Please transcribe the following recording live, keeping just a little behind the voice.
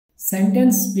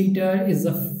Sentence splitter is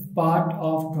a part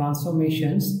of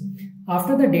transformations.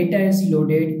 After the data is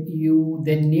loaded, you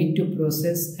then need to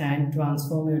process and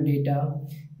transform your data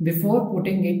before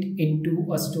putting it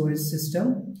into a storage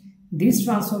system. These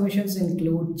transformations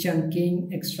include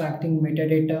chunking, extracting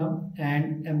metadata,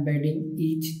 and embedding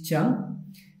each chunk.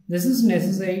 This is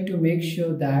necessary to make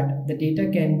sure that the data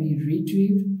can be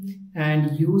retrieved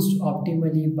and used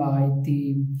optimally by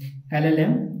the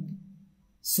LLM.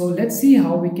 So let's see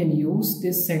how we can use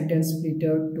this sentence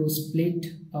splitter to split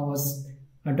our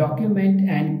document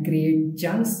and create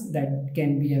chunks that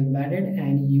can be embedded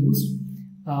and used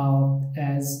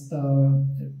as a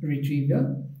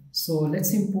retriever. So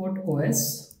let's import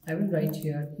OS. I will write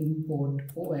here import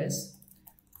OS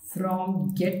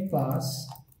from getPass,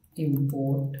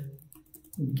 import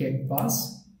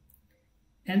getPass,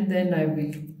 and then I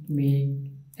will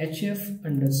make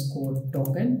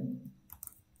hf_token,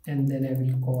 and then I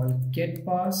will call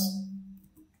getPass,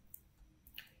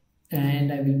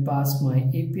 and I will pass my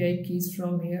API keys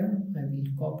from here. I will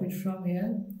copy it from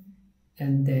here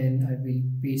and then I will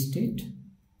paste it.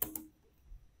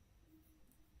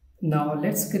 Now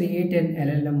let's create an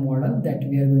LLM model that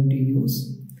we are going to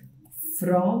use.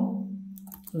 From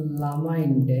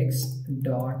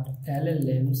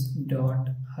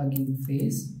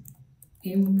LlamaIndex.llms.huggingface,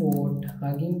 import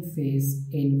Hugging Face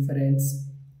inference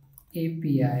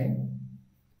API,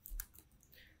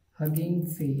 Hugging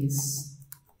Face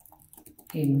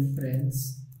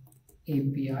inference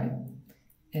API,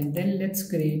 and then let's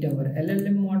create our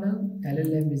LLM model.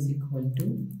 LLM is equal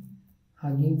to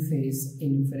Hugging Face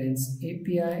inference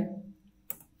API,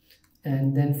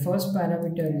 and then first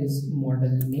parameter is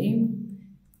model name,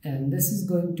 and this is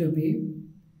going to be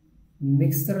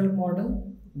mixtural model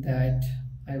that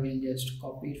I will just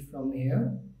copy it from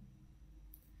here,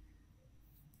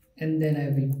 and then I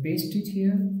will paste it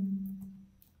here.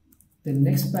 The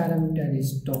next parameter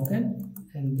is token,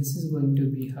 and this is going to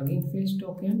be Hugging Face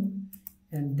token,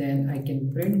 and then I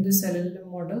can print this LLM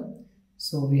model.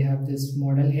 So we have this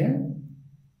model here.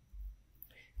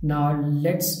 Now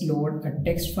let's load a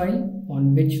text file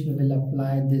on which we will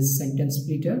apply this sentence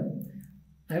splitter.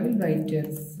 I will write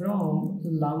here from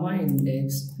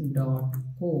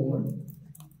LlamaIndex.core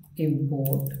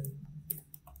import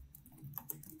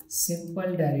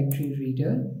simple directory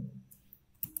reader,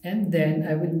 and then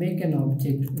I will make an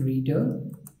object reader.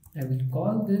 I will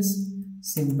call this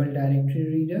simple directory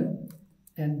reader,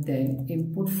 and then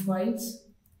input files.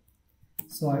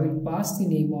 So I will pass the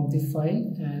name of the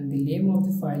file, and the name of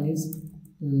the file is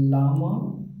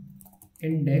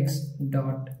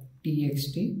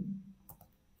LlamaIndex.txt,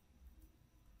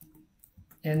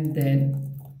 and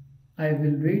then I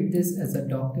will read this as a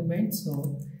document.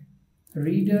 So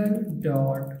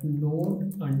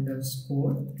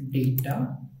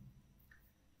reader.load_data.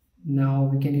 Now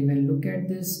we can even look at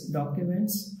this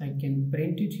documents. I can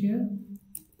print it here.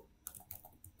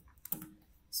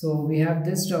 So we have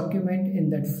this document in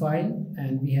that file,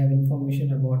 and we have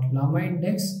information about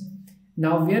LlamaIndex.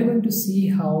 Now we are going to see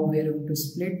how we are going to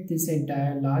split this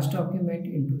entire large document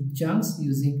into chunks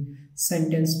using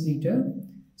sentence splitter.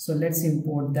 So let's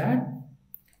import that.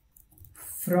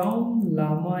 From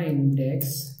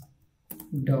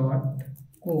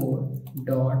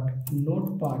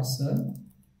LlamaIndex.core.nodeparser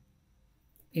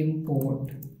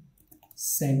import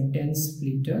sentence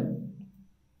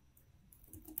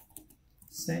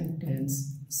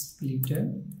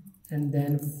splitter, and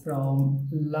then from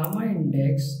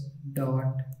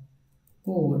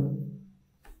LlamaIndex.core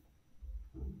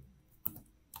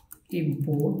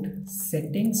import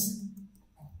settings.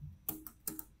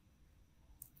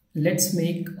 Let's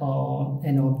make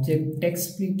an object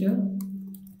text splitter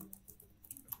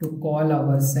to call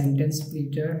our sentence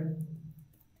splitter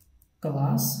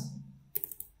class.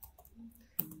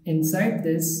 Inside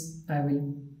this, I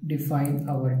will define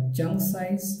our chunk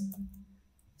size.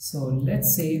 So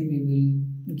let's say we will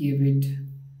give it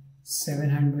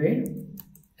 700,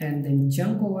 and then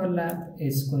chunk overlap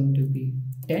is going to be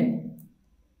 10.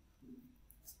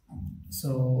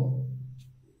 So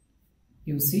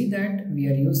you see that we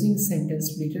are using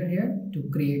sentence splitter here to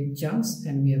create chunks,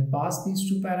 and we have passed these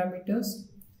two parameters.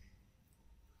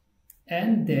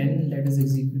 And then let us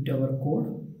execute our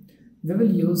code. We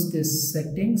will use this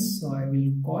settings. So I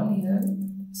will call here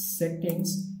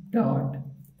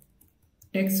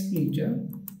settings.textSplitter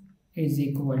is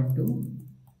equal to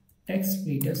text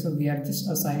splitter. So we are just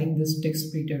assigning this text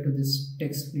splitter to this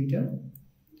text splitter.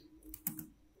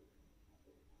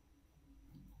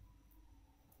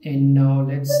 And now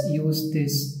let's use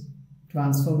this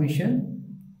transformation.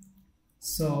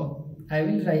 So I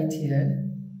will write here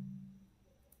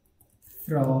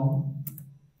from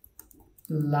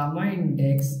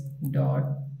LlamaIndex dot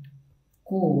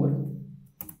core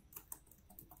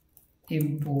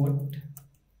import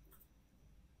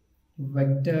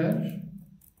vector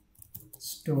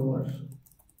store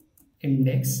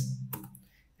index,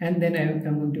 and then I'm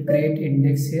going to create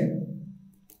index here.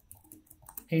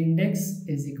 Index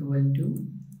is equal to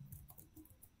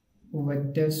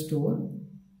vector store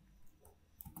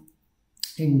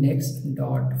index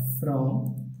dot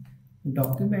from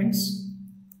documents,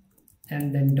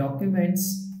 and then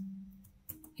documents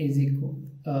is equal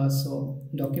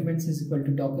documents is equal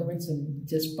to documents, and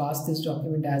just pass this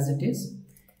document as it is.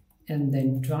 And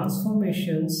then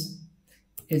transformations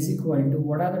is equal to,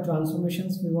 what are the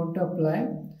transformations we want to apply?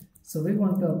 So we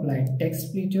want to apply text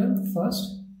splitter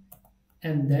first,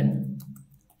 and then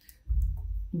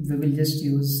we will just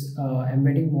use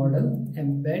embedding model.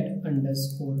 Embed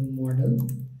underscore model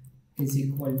is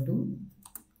equal to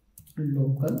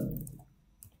local.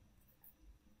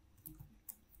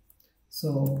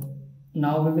 So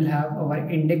now we will have our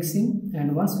indexing,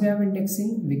 and once we have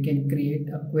indexing, we can create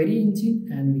a query engine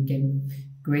and we can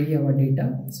query our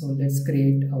data. So let's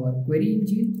create our query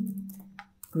engine.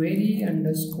 Query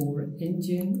underscore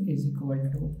engine is equal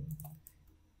to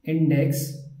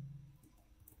index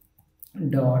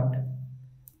dot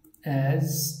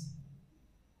as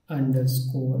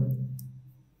underscore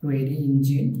query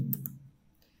engine,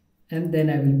 and then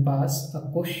I will pass a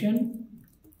question: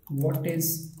 what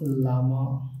is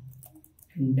llama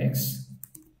index?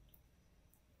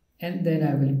 And then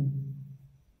I will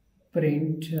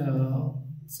print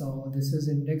so this is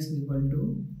index equal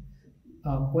to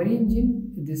query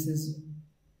engine. This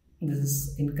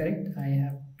is incorrect. I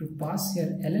have to pass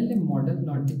here LLM model,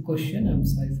 not the question. I'm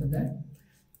sorry for that.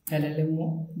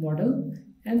 LLM model,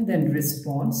 and then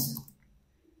response.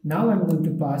 Now I'm going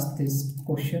to pass this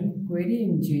question: query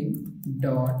engine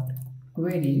dot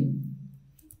query,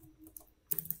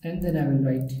 and then I will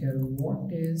write here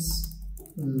what is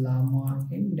llama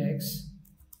index,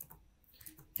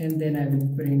 and then I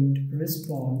will print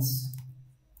response.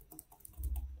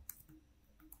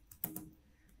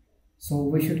 So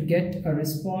we should get a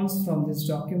response from this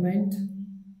document.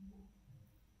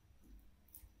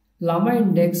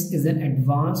 LlamaIndex is an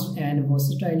advanced and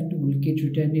versatile toolkit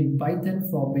written in Python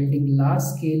for building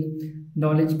large-scale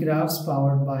knowledge graphs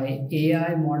powered by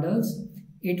AI models.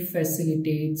 It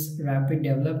facilitates rapid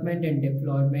development and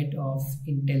deployment of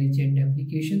intelligent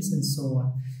applications and so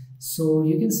on. So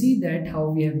you can see that how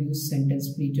we have used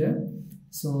sentence splitter.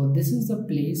 So this is the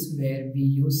place where we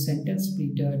use sentence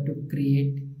splitter to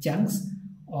create chunks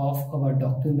of our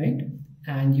document,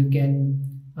 and you can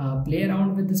play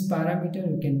around with this parameter.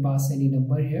 You can pass any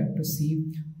number here to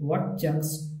see what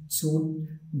chunks suit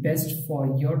best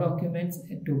for your documents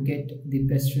to get the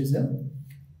best result.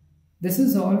 This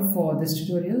is all for this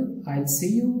tutorial. I'll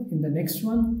see you in the next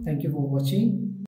one. Thank you for watching.